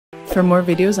For more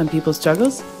videos on people's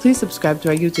struggles, please subscribe to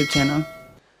our YouTube channel.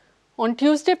 On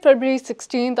Tuesday, February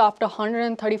 16th, after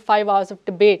 135 hours of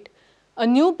debate, a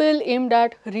new bill aimed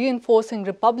at reinforcing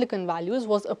Republican values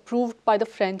was approved by the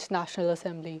French National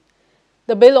Assembly.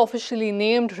 The bill, officially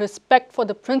named Respect for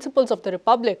the Principles of the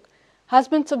Republic, has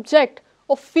been subject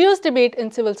of fierce debate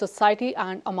in civil society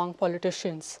and among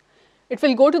politicians. It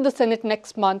will go to the Senate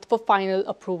next month for final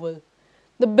approval.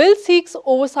 The bill seeks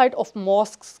oversight of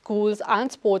mosques, schools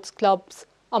and sports clubs,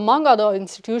 among other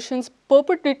institutions,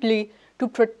 purportedly to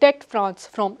protect France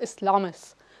from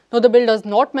Islamists. Though the bill does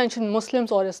not mention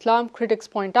Muslims or Islam, critics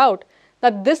point out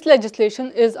that this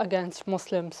legislation is against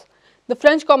Muslims. The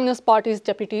French Communist Party's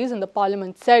deputies in the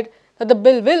parliament said that the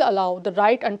bill will allow the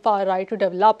right and far right to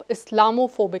develop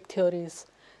Islamophobic theories.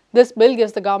 This bill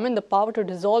gives the government the power to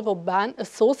dissolve or ban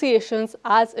associations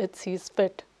as it sees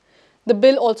fit. The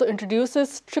bill also introduces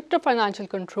stricter financial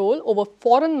control over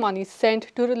foreign money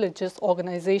sent to religious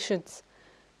organizations.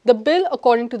 The bill,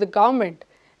 according to the government,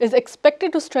 is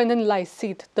expected to strengthen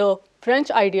laïcité, the French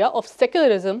idea of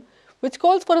secularism, which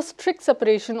calls for a strict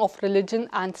separation of religion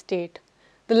and state.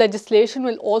 The legislation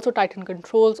will also tighten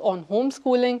controls on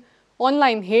homeschooling,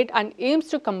 online hate, and aims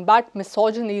to combat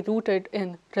misogyny rooted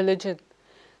in religion.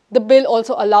 The bill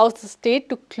also allows the state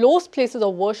to close places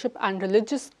of worship and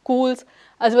religious schools,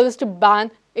 as well as to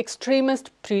ban extremist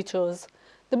preachers.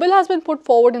 The bill has been put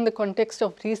forward in the context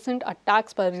of recent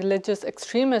attacks by religious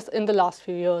extremists in the last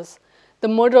few years. The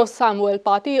murder of Samuel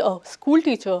Paty, a school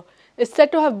teacher, is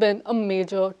said to have been a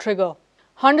major trigger.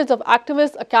 Hundreds of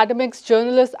activists, academics,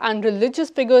 journalists, and religious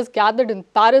figures gathered in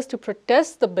Paris to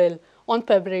protest the bill on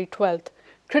February 12th.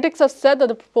 Critics have said that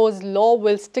the proposed law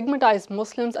will stigmatize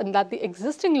Muslims and that the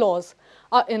existing laws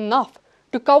are enough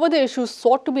to cover the issues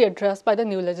sought to be addressed by the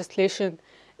new legislation.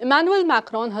 Emmanuel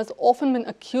Macron has often been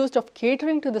accused of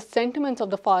catering to the sentiments of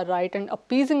the far right and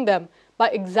appeasing them by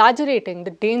exaggerating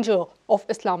the danger of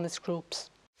Islamist groups.